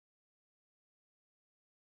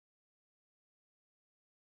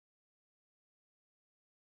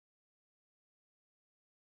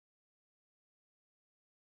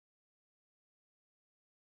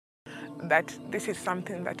that this is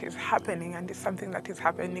something that is happening, and it's something that is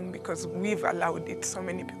happening because we've allowed it. So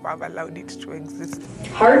many people have allowed it to exist.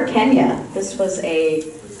 HAART Kenya. This was a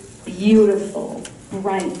beautiful,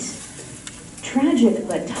 bright, tragic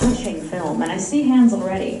but touching film, and I see hands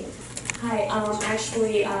already. Hi,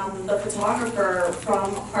 actually, the photographer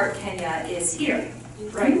from HAART Kenya is here,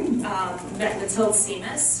 right? Matilda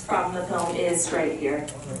Seamus from the film is right here.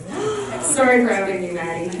 Sorry for having you,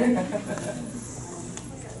 Maddie.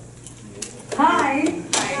 Hi.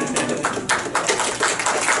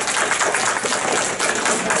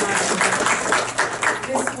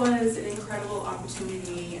 This was an incredible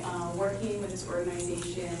opportunity, working with this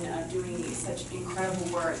organization, doing such incredible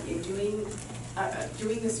work, and doing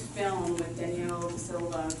this film with Danielle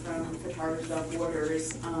Silva from Photographers Without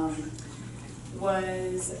Borders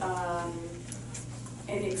was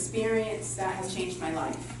an experience that has changed my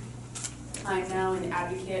life. I'm now an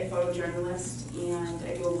advocate photojournalist, and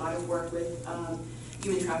I do a lot of work with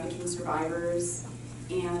human trafficking survivors.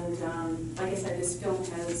 And like I said, this film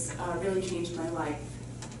has really changed my life.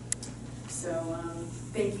 So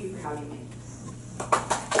thank you for having me.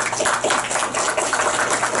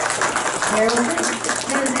 Now,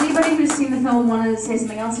 does anybody who's seen the film want to say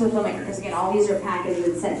something else to the filmmaker? Because again, all these are packaged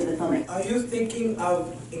and sent to the filmmaker. Are you thinking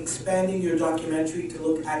of expanding your documentary to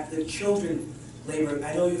look at the children labor?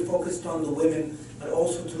 I know you focused on the women, but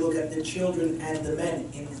also to look at the children and the men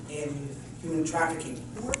in human trafficking.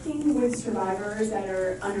 Working with survivors that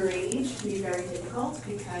are underage can be very difficult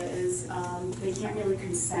because they can't really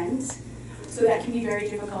consent. So that can be very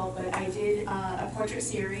difficult, but I did a portrait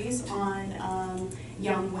series on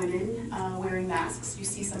young women wearing masks. You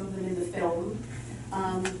see some of them in the film.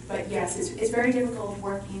 But yes, it's very difficult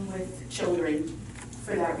working with children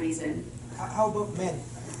for that reason. How about men?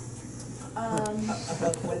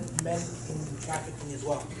 About men in trafficking as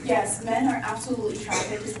well? Yes, men are absolutely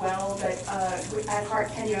trafficked as well, but at HAART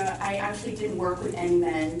Kenya, I actually didn't work with any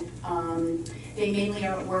men. They mainly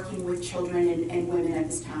are working with children and women at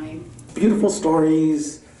this time. Beautiful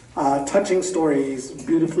stories, touching stories,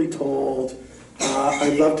 beautifully told. I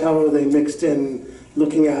loved how they mixed in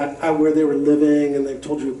looking at where they were living, and they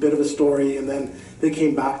told you a bit of a story, and then they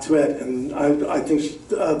came back to it. And I think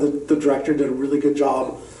the director did a really good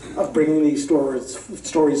job of bringing these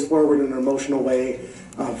stories forward in an emotional way,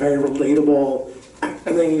 very relatable.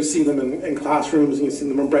 And then you see them in classrooms, and you see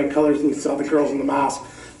them in bright colors, and you saw the girls in the mask.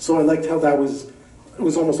 So I liked how that it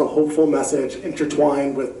was almost a hopeful message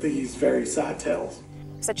intertwined with these very sad tales.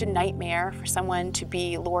 Such a nightmare for someone to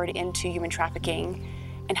be lured into human trafficking,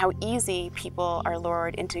 and how easy people are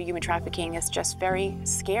lured into human trafficking is just very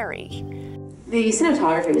scary. The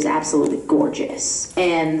cinematography was absolutely gorgeous,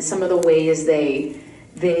 and some of the ways it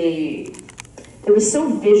was so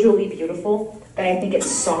visually beautiful that I think it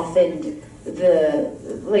softened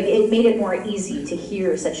it made it more easy to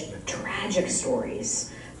hear such tragic stories.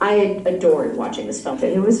 I adored watching this film.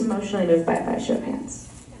 Who was emotionally moved by it by a show of hands?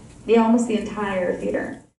 Yeah, almost the entire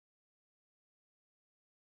theater.